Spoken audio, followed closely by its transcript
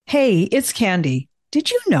Hey, it's Candy.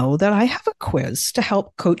 Did you know that I have a quiz to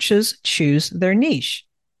help coaches choose their niche?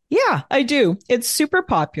 Yeah, I do. It's super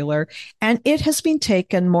popular and it has been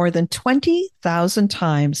taken more than 20,000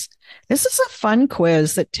 times. This is a fun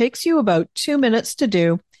quiz that takes you about 2 minutes to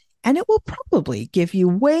do, and it will probably give you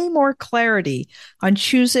way more clarity on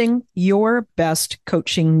choosing your best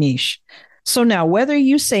coaching niche. So now, whether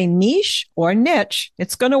you say niche or niche,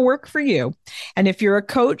 it's going to work for you. And if you're a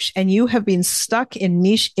coach and you have been stuck in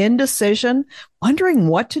niche indecision, wondering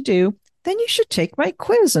what to do, then you should take my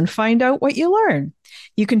quiz and find out what you learn.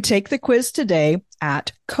 You can take the quiz today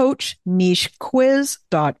at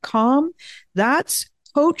coachnichequiz.com. That's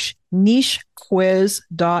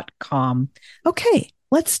coachnichequiz.com. Okay,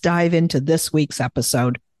 let's dive into this week's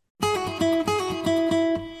episode.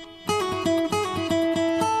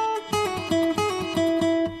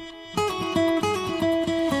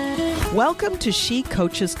 Welcome to She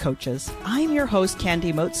Coaches Coaches. I'm your host,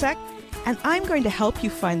 Candy Motzek, and I'm going to help you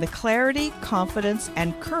find the clarity, confidence,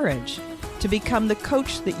 and courage to become the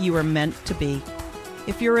coach that you are meant to be.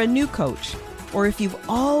 If you're a new coach, or if you've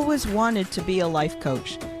always wanted to be a life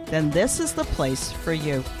coach, then this is the place for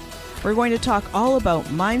you. We're going to talk all about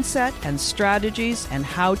mindset and strategies and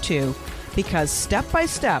how to, because step by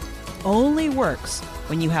step only works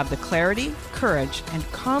when you have the clarity, courage, and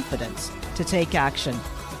confidence to take action.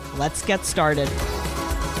 Let's get started.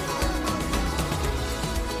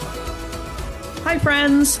 Hi,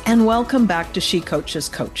 friends, and welcome back to She Coaches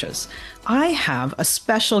Coaches. I have a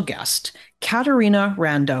special guest, Katerina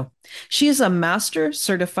Rando. She is a master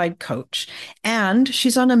certified coach, and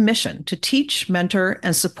she's on a mission to teach, mentor,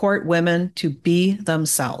 and support women to be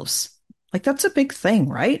themselves. Like, that's a big thing,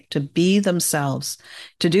 right? To be themselves,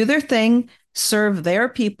 to do their thing, serve their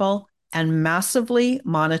people, and massively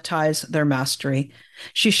monetize their mastery.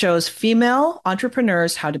 She shows female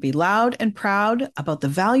entrepreneurs how to be loud and proud about the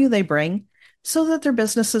value they bring so that their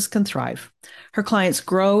businesses can thrive. Her clients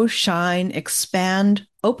grow, shine, expand,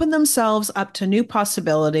 open themselves up to new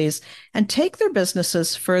possibilities, and take their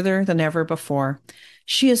businesses further than ever before.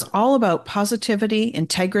 She is all about positivity,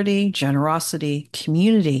 integrity, generosity,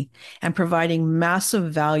 community, and providing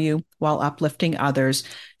massive value while uplifting others.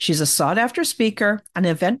 She's a sought-after speaker, an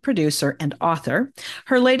event producer, and author.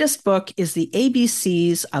 Her latest book is The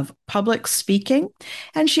ABCs of Public Speaking,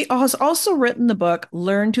 and she has also written the book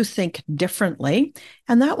Learn to Think Differently,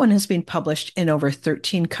 and that one has been published in over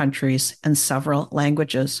 13 countries and several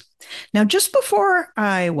languages. Now, just before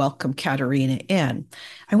I welcome Katerina in,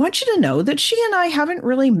 I want you to know that she and I haven't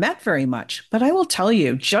really met very much, but I will tell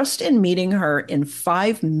you, just in meeting her in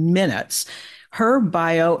 5 minutes, her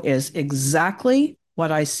bio is exactly what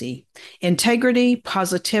I see: integrity,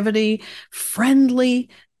 positivity, friendly,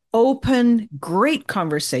 open, great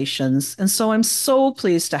conversations. And so I'm so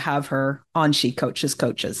pleased to have her on She Coaches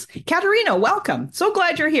Coaches. Katerina, welcome. So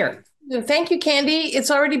glad you're here. Thank you, Candy.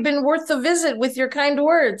 It's already been worth the visit with your kind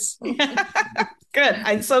words. Good.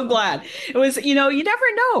 I'm so glad. It was, you never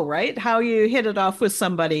know, right? How you hit it off with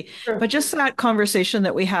somebody. Sure. But just that conversation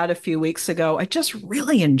that we had a few weeks ago, I just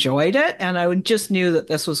really enjoyed it. And I just knew that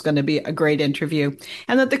this was going to be a great interview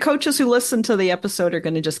and that the coaches who listen to the episode are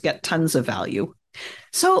going to just get tons of value.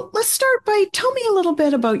 So let's start by tell me a little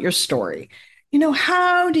bit about your story.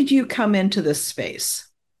 How did you come into this space?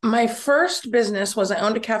 My first business was I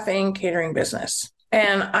owned a cafe and catering business.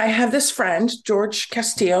 And I have this friend, George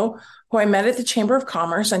Castillo, who I met at the Chamber of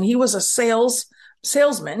Commerce, and he was a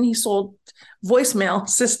salesman. He sold voicemail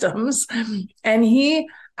systems. And he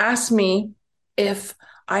asked me if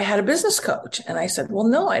I had a business coach. And I said, well,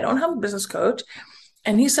 no, I don't have a business coach.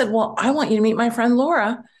 And he said, well, I want you to meet my friend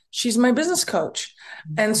Laura. She's my business coach.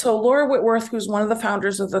 And so Laura Whitworth, who's one of the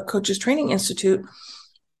founders of the Coaches Training Institute,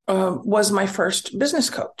 was my first business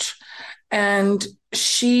coach. And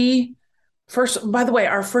she by the way,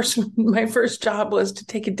 my first job was to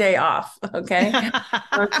take a day off. Okay.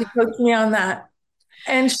 She coached me on that.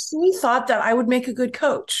 And she thought that I would make a good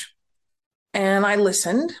coach. And I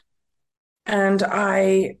listened. And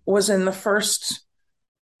I was in the first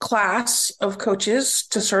class of coaches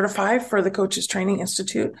to certify for the Coaches Training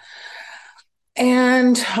Institute.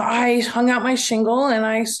 And I hung out my shingle and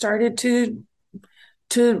I started to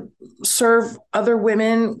serve other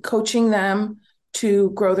women, coaching them to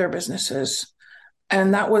grow their businesses.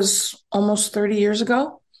 And that was almost 30 years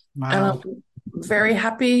ago. Wow. And I'm very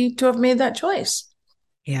happy to have made that choice.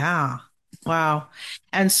 Yeah. Wow.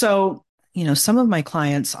 And so some of my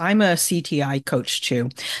clients, I'm a CTI coach too.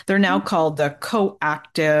 They're now called the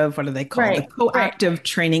Coactive, what are they called? The Right, right. Coactive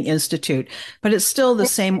Training Institute, but it's still the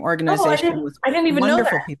same Oh, organization with I didn't even know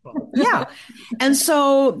wonderful people. that. Yeah. And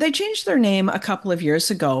so they changed their name a couple of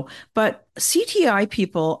years ago, but CTI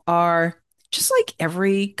people are just like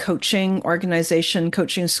every coaching organization,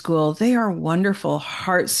 coaching school, they are wonderful,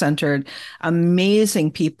 heart-centered,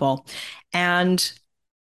 amazing people. And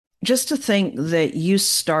just to think that you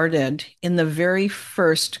started in the very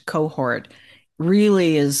first cohort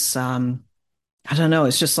really is, I don't know,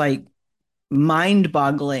 it's just like mind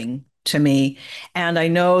boggling to me. And I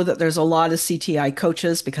know that there's a lot of CTI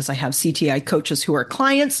coaches because I have CTI coaches who are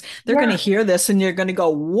clients. They're going to Yeah, hear this and you're going to go,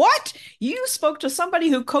 "What? You spoke to somebody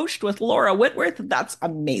who coached with Laura Whitworth? That's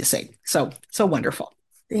amazing." So, so wonderful.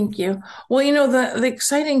 thank you. Well, the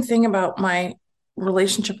exciting thing about my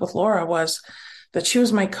relationship with Laura was that she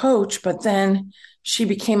was my coach, but then she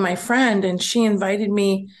became my friend and she invited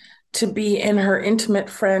me to be in her intimate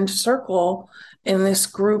friend circle in this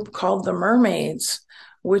group called the Mermaids,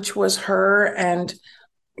 which was her and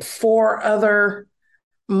four other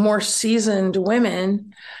more seasoned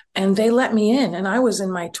women. And they let me in. And I was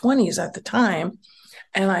in my 20s at the time.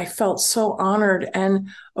 And I felt so honored. And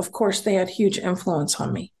of course, they had huge influence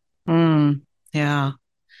on me. Mm, yeah.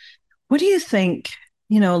 What do you think?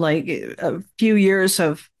 Like a few years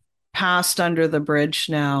have passed under the bridge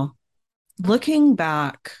now. Looking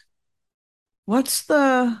back, what's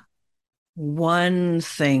the one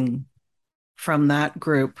thing from that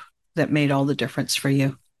group that made all the difference for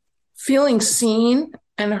you? Feeling seen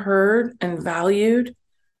and heard and valued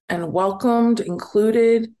and welcomed,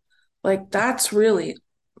 included, like that's really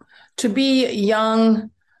to be a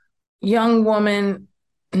young woman,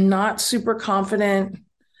 not super confident,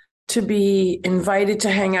 to be invited to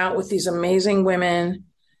hang out with these amazing women,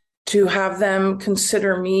 to have them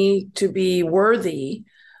consider me to be worthy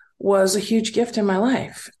was a huge gift in my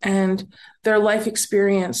life. And their life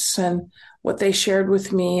experience and what they shared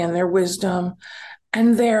with me and their wisdom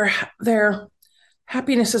and their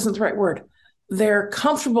happiness isn't the right word. Their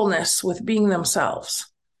comfortableness with being themselves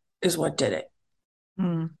is what did it.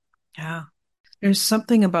 Mm, yeah. There's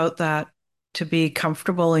something about that to be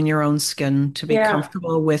comfortable in your own skin, to be Yeah.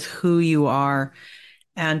 comfortable with who you are,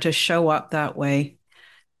 and to show up that way.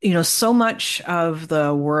 So much of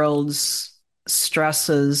the world's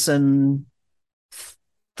stresses and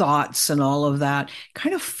thoughts and all of that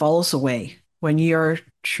kind of falls away when you're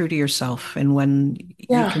true to yourself and when you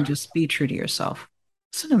can Yeah. just be true to yourself.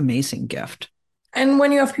 It's an amazing gift. And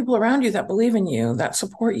when you have people around you that believe in you, that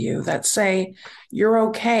support you, that say you're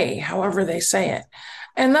okay, however they say it.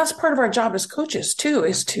 And that's part of our job as coaches too,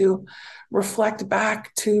 is to reflect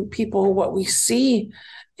back to people what we see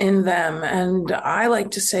in them. And I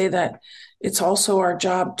like to say that it's also our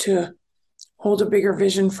job to hold a bigger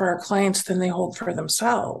vision for our clients than they hold for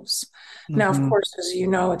themselves. Now, of Hmm. course, as you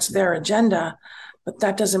know, it's their agenda, but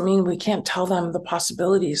that doesn't mean we can't tell them the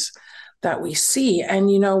possibilities that we see. And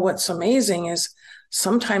what's amazing is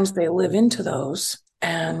sometimes they live into those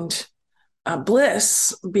and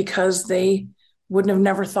bliss because they wouldn't have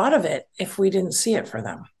never thought of it if we didn't see it for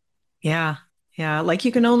them. Yeah. Yeah. Like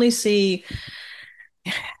you can only see,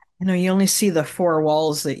 you only see the four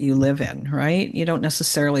walls that you live in, right? You don't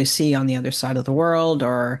necessarily see on the other side of the world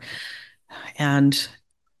and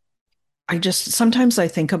I just sometimes I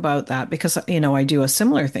think about that because I do a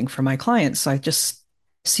similar thing for my clients. I just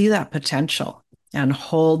see that potential and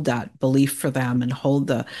hold that belief for them and hold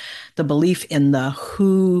the belief in the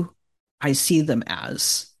who I see them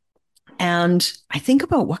as. And I think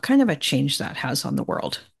about what kind of a change that has on the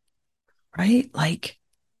world, right? Like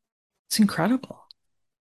it's incredible.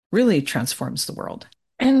 Really transforms the world.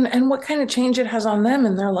 And what kind of change it has on them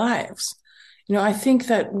in their lives. I think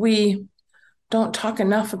that we don't talk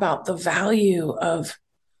enough about the value of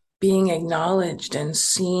being acknowledged and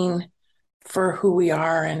seen for who we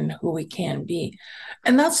are and who we can be.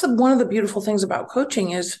 And that's one of the beautiful things about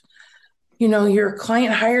coaching is, your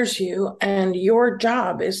client hires you and your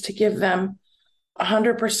job is to give them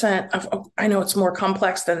 100% of, I know it's more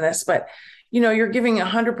complex than this, but you're giving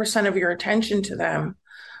 100% of your attention to them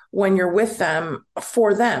when you're with them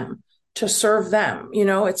for them to serve them.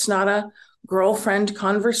 It's not a girlfriend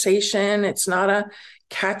conversation. It's not a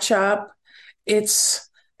catch up. It's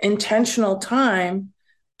intentional time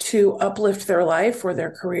to uplift their life or their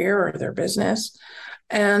career or their business.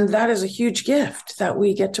 And that is a huge gift that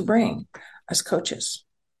we get to bring as coaches.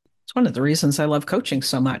 It's one of the reasons I love coaching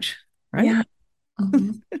so much, right? Yeah.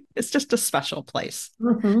 Mm-hmm. It's just a special place.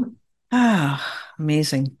 Mm-hmm. Ah,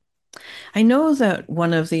 amazing. I know that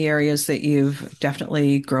one of the areas that you've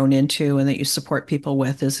definitely grown into and that you support people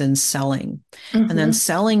with is in selling, and then Mhm.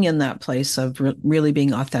 selling in that place of really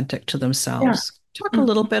being authentic to Yeah. themselves. Talk a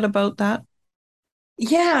little Mhm. bit about that.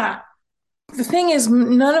 Yeah. The thing is,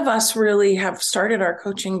 none of us really have started our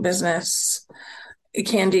coaching business,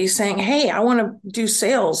 Candy, saying, "Hey, I want to do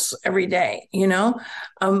sales every day."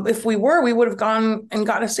 If we were, we would have gone and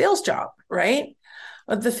got a sales job, right?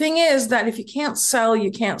 But the thing is that if you can't sell,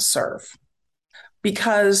 you can't serve,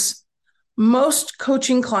 because most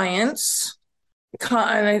coaching clients,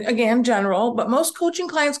 and again, general, but most coaching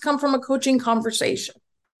clients come from a coaching conversation.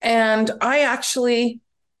 And I actually,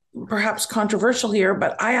 perhaps controversial here,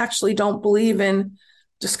 but I actually don't believe in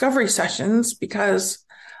discovery sessions, because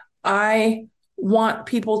I want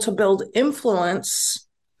people to build influence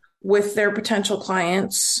with their potential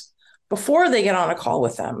clients before they get on a call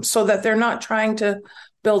with them, so that they're not trying to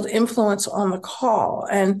build influence on the call.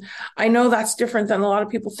 And I know that's different than a lot of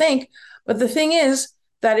people think, but the thing is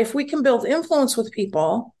that if we can build influence with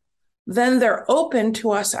people, then they're open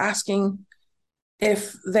to us asking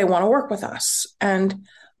if they want to work with us. And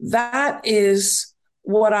that is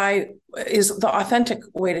what I is the authentic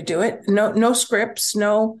way to do it. No scripts,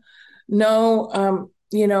 no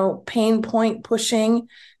pain point pushing,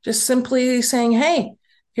 just simply saying, "Hey,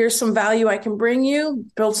 here's some value I can bring you,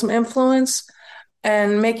 build some influence,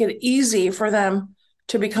 and make it easy for them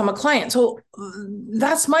to become a client." So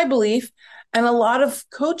that's my belief. And a lot of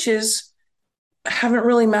coaches haven't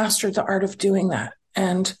really mastered the art of doing that.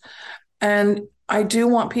 And I do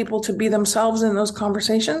want people to be themselves in those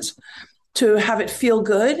conversations, to have it feel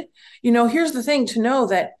good. Here's the thing, to know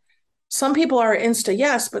that some people are insta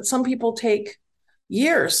yes, but some people take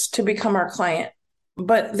years to become our client,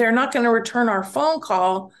 but they're not going to return our phone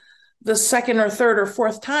call the second or third or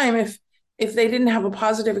fourth time if they didn't have a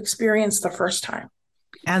positive experience the first time.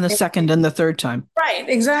 And the second and the third time. Right,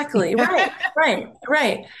 exactly. Right, right,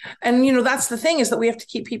 right. And that's the thing, is that we have to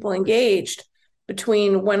keep people engaged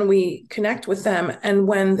between when we connect with them and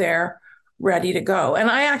when they're ready to go. And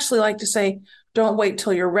I actually like to say, don't wait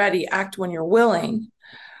till you're ready, act when you're willing.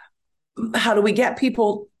 How do we get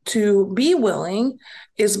people to be willing?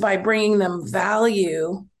 Is by bringing them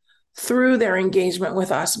value through their engagement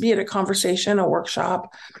with us, be it a conversation, a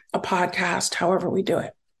workshop, a podcast, however we do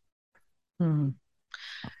it. Hmm.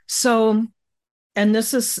 So, and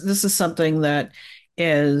this is something that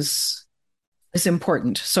is is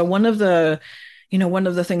important. So one of the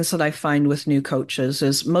things that I find with new coaches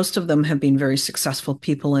is most of them have been very successful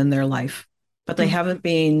people in their life, but they haven't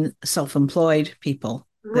been self-employed people.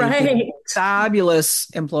 They've been Right. fabulous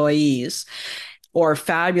employees or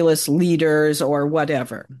fabulous leaders or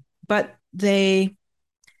whatever. But they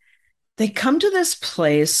come to this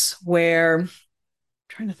place where I'm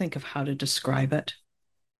trying to think of how to describe it.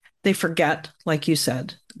 They forget, like you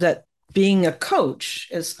said, that being a coach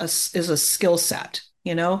is a skill set.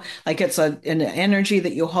 Like it's an energy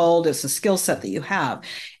that you hold, it's a skill set that you have,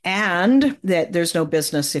 and that there's no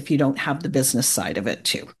business if you don't have the business side of it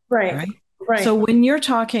too, Right. right? So Right. when you're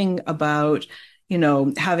talking about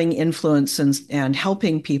having influence and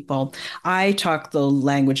helping people, I talk the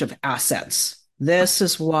language of assets. This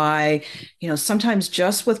is why, sometimes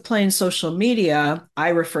just with plain social media, I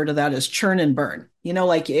refer to that as churn and burn.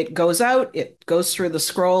 Like it goes out, it goes through the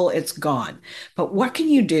scroll, it's gone. But what can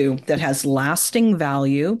you do that has lasting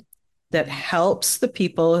value, that helps the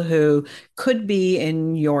people who could be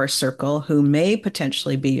in your circle, who may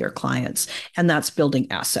potentially be your clients? And that's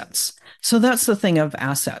building assets. So that's the thing of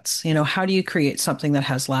assets. How do you create something that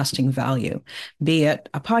has lasting value? Be it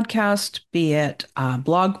a podcast, be it a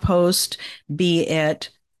blog post, be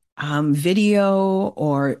it video,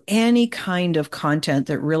 or any kind of content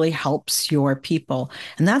that really helps your people.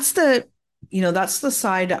 And that's the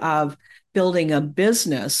side of building a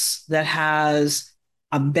business that has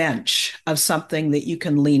a bench of something that you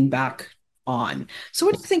can lean back on. So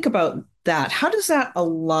what do you think about that? How does that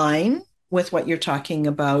align with what you're talking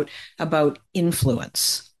about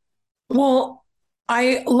influence? Well,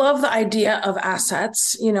 I love the idea of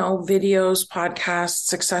assets, videos,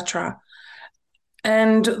 podcasts, etc.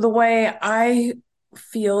 And the way I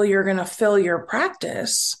feel you're going to fill your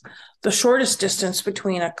practice, the shortest distance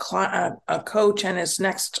between a coach and his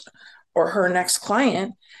next or her next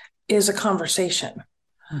client is a conversation.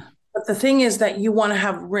 But the thing is that you want to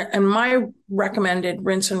have, and my recommended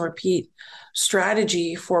rinse and repeat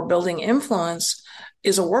strategy for building influence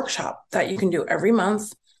is a workshop that you can do every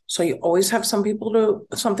month. So you always have something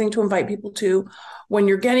to invite people to. When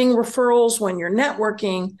you're getting referrals, when you're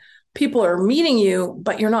networking, people are meeting you,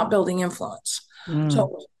 but you're not building influence. Mm.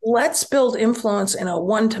 So let's build influence in a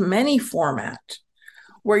one to many format,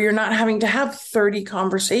 where you're not having to have 30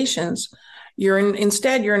 conversations.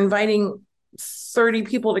 Instead, you're inviting 30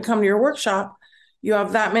 people to come to your workshop. You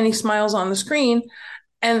have that many smiles on the screen.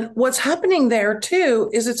 And what's happening there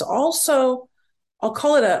too is it's also, I'll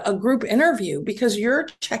call it a group interview, because you're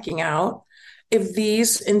checking out if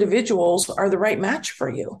these individuals are the right match for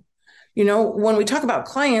you. You know, when we talk about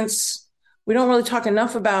clients, we don't really talk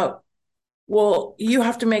enough about, well, you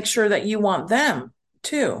have to make sure that you want them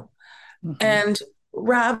too. Mm-hmm. And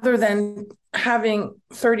rather than having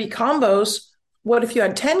 30 combos, what if you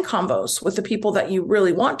had 10 combos with the people that you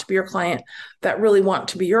really want to be your client, that really want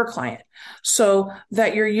to be your client, so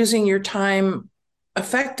that you're using your time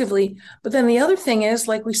effectively? But then the other thing is,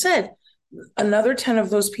 like we said, another 10 of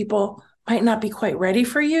those people might not be quite ready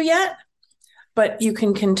for you yet, but you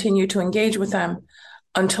can continue to engage with them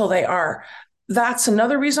until they are. That's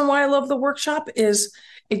another reason why I love the workshop, is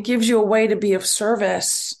it gives you a way to be of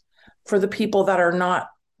service for the people that are not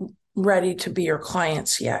ready to be your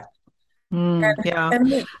clients yet. Yeah.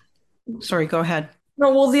 Sorry, go ahead.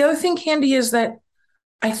 No, well, the other thing, Candy, is that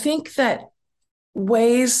I think that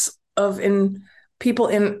ways of people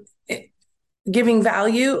in giving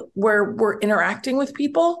value where we're interacting with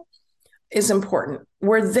people is important,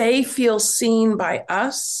 where they feel seen by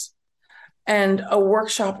us. And a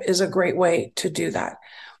workshop is a great way to do that.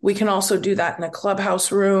 We can also do that in a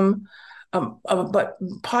clubhouse room, but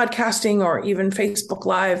podcasting or even Facebook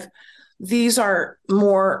Live, these are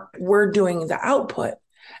more, we're doing the output.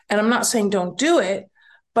 And I'm not saying don't do it,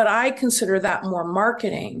 but I consider that more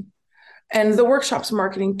marketing. And the workshop's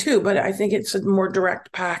marketing too, but I think it's a more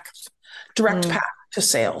direct path to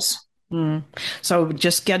sales. So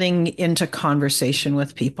just getting into conversation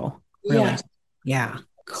with people. Really? Yes. Yeah.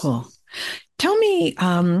 Cool. Tell me,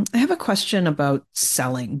 I have a question about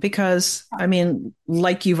selling, because I mean,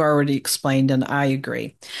 like you've already explained, and I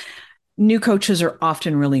agree, new coaches are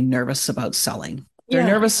often really nervous about selling. They're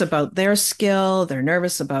nervous about their skill. They're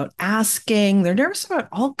nervous about asking. They're nervous about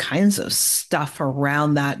all kinds of stuff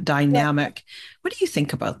around that dynamic. Yeah. What do you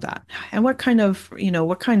think about that? And what kind of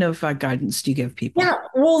guidance do you give people? Yeah.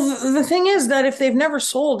 Well, the thing is that if they've never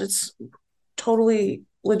sold, it's totally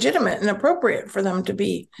legitimate and appropriate for them to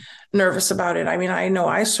be nervous about it. I mean, I know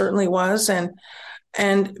I certainly was, and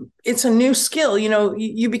it's a new skill. You know,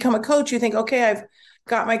 you become a coach, you think, okay, I've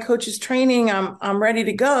got my coach's training, I'm ready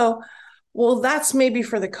to go. Well, that's maybe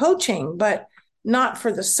for the coaching, but not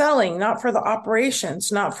for the selling, not for the operations,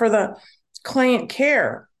 not for the client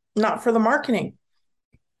care, not for the marketing.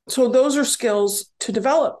 So those are skills to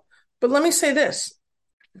develop. But let me say this,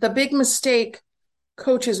 the big mistake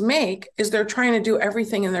coaches make is they're trying to do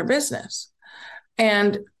everything in their business.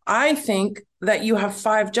 And I think that you have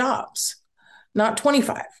 5 jobs, not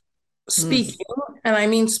 25. Speaking, and I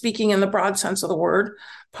mean speaking in the broad sense of the word,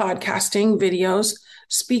 podcasting, videos,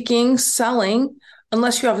 speaking, selling.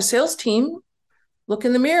 Unless you have a sales team, look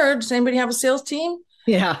in the mirror. Does anybody have a sales team?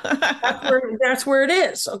 Yeah. that's where it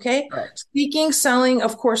is. Okay. Right. Speaking, selling,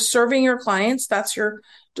 of course, serving your clients. That's your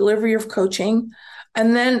delivery of coaching.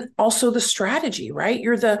 And then also the strategy, right?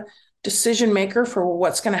 You're the decision maker for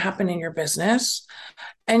what's going to happen in your business.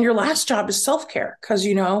 And your last job is self-care, because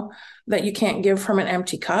you know that you can't give from an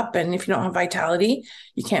empty cup. And if you don't have vitality,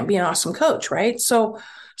 you can't be an awesome coach, right? So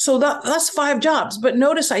that's 5 jobs. But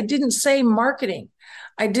notice I didn't say marketing.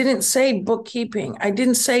 I didn't say bookkeeping. I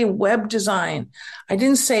didn't say web design. I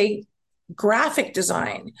didn't say graphic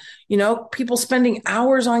design. You know, people spending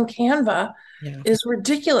hours on Canva is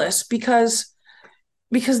ridiculous, because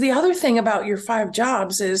the other thing about your 5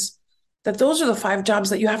 jobs is that those are the 5 jobs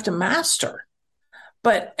that you have to master.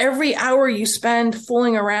 But every hour you spend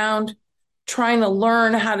fooling around trying to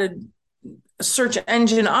learn how to search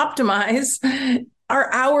engine optimize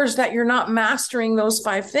are hours that you're not mastering those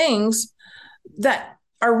 5 things that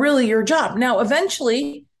are really your job. Now,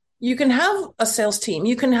 eventually you can have a sales team,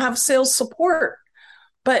 you can have sales support,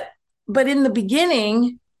 but in the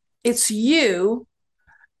beginning, it's you.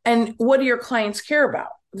 And what do your clients care about?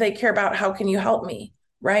 They care about, how can you help me?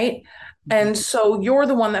 Right. Mm-hmm. And so you're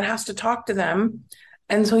the one that has to talk to them.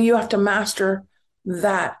 And so you have to master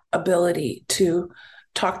that ability to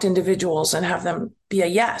talk to individuals and have them be a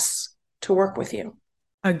yes to work with you.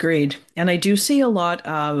 Agreed. And I do see a lot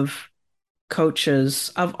of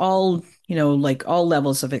coaches of all, like all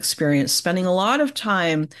levels of experience, spending a lot of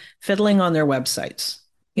time fiddling on their websites.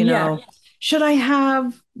 Should I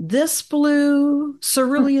have this blue,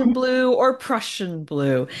 cerulean blue, or Prussian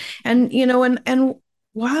blue? And, and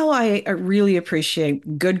while I really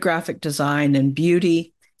appreciate good graphic design and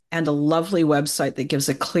beauty and a lovely website that gives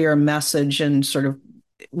a clear message and sort of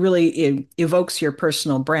really evokes your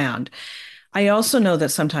personal brand, I also know that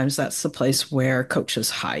sometimes that's the place where coaches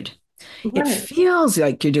hide. It Right. feels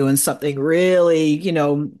like you're doing something really,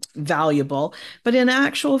 valuable, but in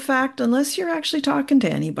actual fact, unless you're actually talking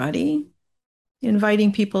to anybody,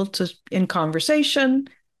 inviting people to in conversation,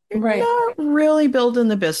 you're Right. not really building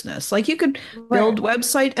the business. Like you could Right. build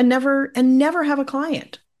website and never have a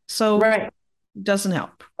client. So Right. it doesn't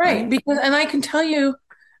help, Right. right? Because, and I can tell you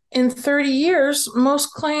in 30 years,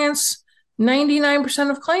 most clients, 99%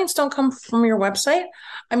 of clients don't come from your website.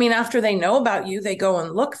 I mean, after they know about you, they go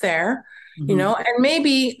and look there, Mhm. and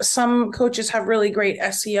maybe some coaches have really great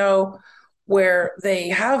SEO where they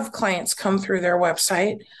have clients come through their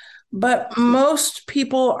website, but most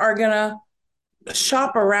people are going to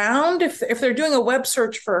shop around. If they're doing a web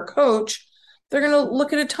search for a coach, they're going to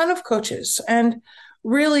look at a ton of coaches. And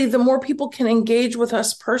really, the more people can engage with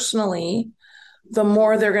us personally, the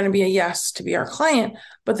more they're going to be a yes to be our client.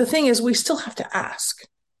 But the thing is, we still have to ask.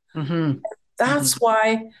 Mhm. That's Mhm.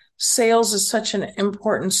 why sales is such an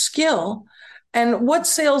important skill. And what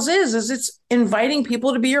sales is it's inviting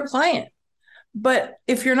people to be your client. But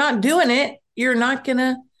if you're not doing it, you're not going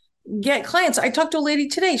to get clients. I talked to a lady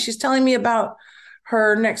today. She's telling me about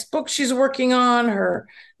her next book she's working on, her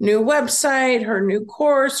new website, her new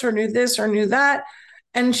course, her new this, her new that.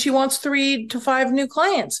 And she wants 3 to 5 new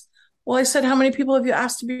clients. Well, I said, how many people have you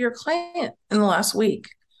asked to be your client in the last week?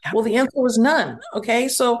 Yeah. Well, the answer was none. Okay.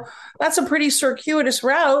 So that's a pretty circuitous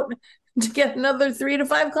route to get another 3 to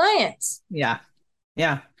 5 clients. Yeah.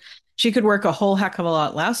 Yeah. She could work a whole heck of a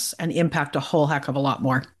lot less and impact a whole heck of a lot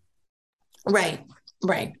more. Right.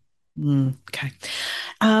 Right. Okay.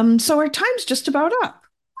 So our time's just about up.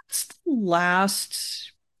 What's the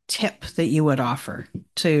last tip that you would offer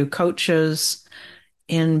to coaches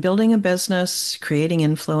in building a business, creating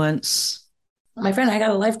influence? My friend, I got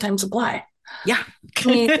a lifetime supply. Yeah. I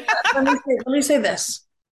mean, let me say this.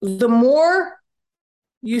 The more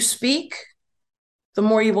you speak, the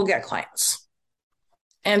more you will get clients.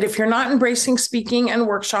 And if you're not embracing speaking and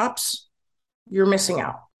workshops, you're missing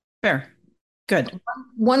out. Fair. Good.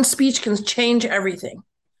 One speech can change everything.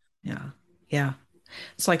 Yeah. Yeah.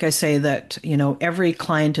 It's like I say that, every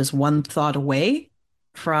client is one thought away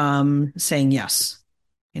from saying yes.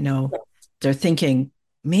 You know, they're thinking,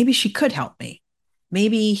 maybe she could help me.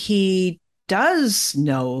 Maybe he does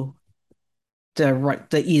know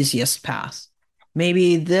the easiest path.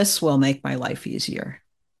 Maybe this will make my life easier.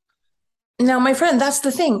 Now, my friend, that's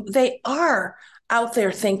the thing. They are out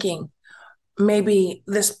there thinking, maybe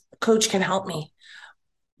this coach can help me,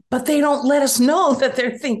 but they don't let us know that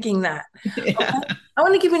they're thinking that. Yeah. Okay. I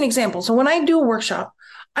want to give you an example. So when I do a workshop,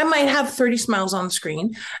 I might have 30 smiles on the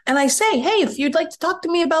screen and I say, hey, if you'd like to talk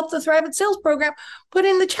to me about the Thrive at Sales program, put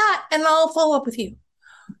in the chat and I'll follow up with you.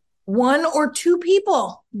 1 or 2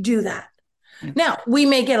 people do that. Yeah. Now, we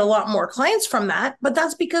may get a lot more clients from that, but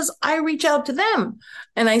that's because I reach out to them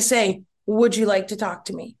and I say, would you like to talk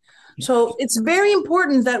to me? So it's very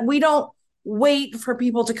important that we don't wait for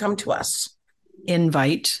people to come to us.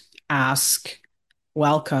 Invite, ask,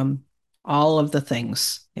 welcome, all of the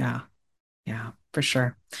things. Yeah. Yeah, for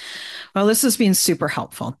sure. Well, this has been super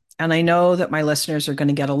helpful. And I know that my listeners are going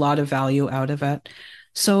to get a lot of value out of it.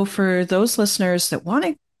 So, for those listeners that want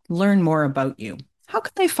to learn more about you, how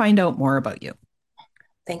can they find out more about you?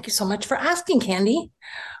 Thank you so much for asking, Candy.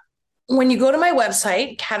 When you go to my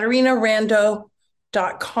website,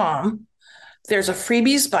 katarinarando.com, there's a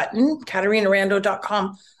freebies button,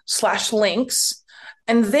 katarinarando.com/links.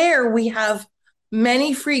 And there we have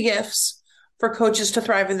many free gifts for coaches to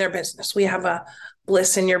thrive in their business. We have a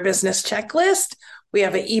Bliss in Your Business checklist. We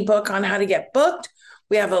have an ebook on how to get booked.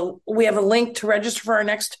 We have a link to register for our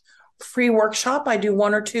next free workshop. I do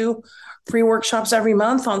 1 or 2 free workshops every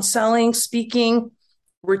month on selling, speaking,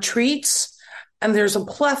 retreats, and there's a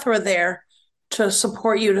plethora there to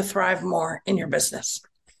support you to thrive more in your business.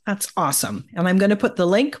 That's awesome. And I'm going to put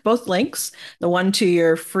both links, the one to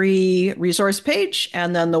your free resource page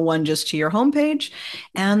and then the one just to your homepage.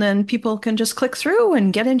 And then people can just click through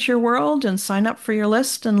and get into your world and sign up for your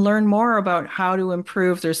list and learn more about how to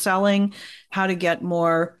improve their selling, how to get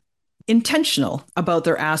more intentional about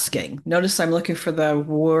their asking. Notice I'm looking for the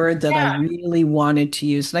word that I Yeah. really wanted to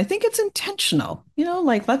use. And I think it's intentional,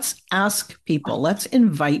 like let's ask people, let's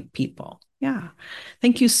invite people. Yeah.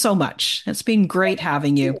 Thank you so much. It's been great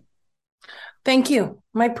having you. Thank you.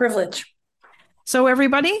 My privilege. So,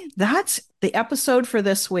 everybody, that's the episode for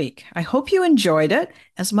this week. I hope you enjoyed it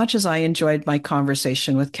as much as I enjoyed my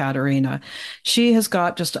conversation with Katarina. She has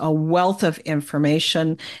got just a wealth of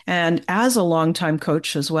information. And as a longtime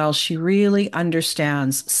coach as well, she really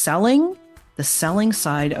understands selling the selling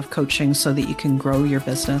side of coaching so that you can grow your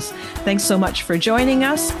business. Thanks so much for joining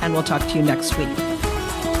us, and we'll talk to you next week.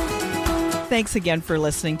 Thanks again for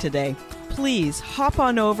listening today. Please hop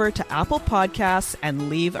on over to Apple Podcasts and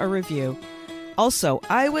leave a review. Also,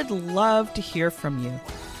 I would love to hear from you.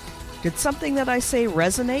 Did something that I say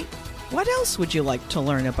resonate? What else would you like to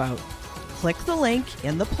learn about? Click the link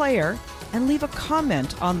in the player and leave a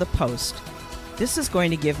comment on the post. This is going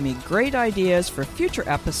to give me great ideas for future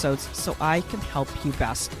episodes so I can help you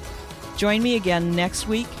best. Join me again next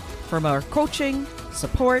week for more coaching,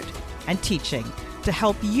 support, and teaching to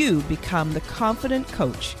help you become the confident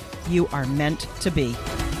coach you are meant to be.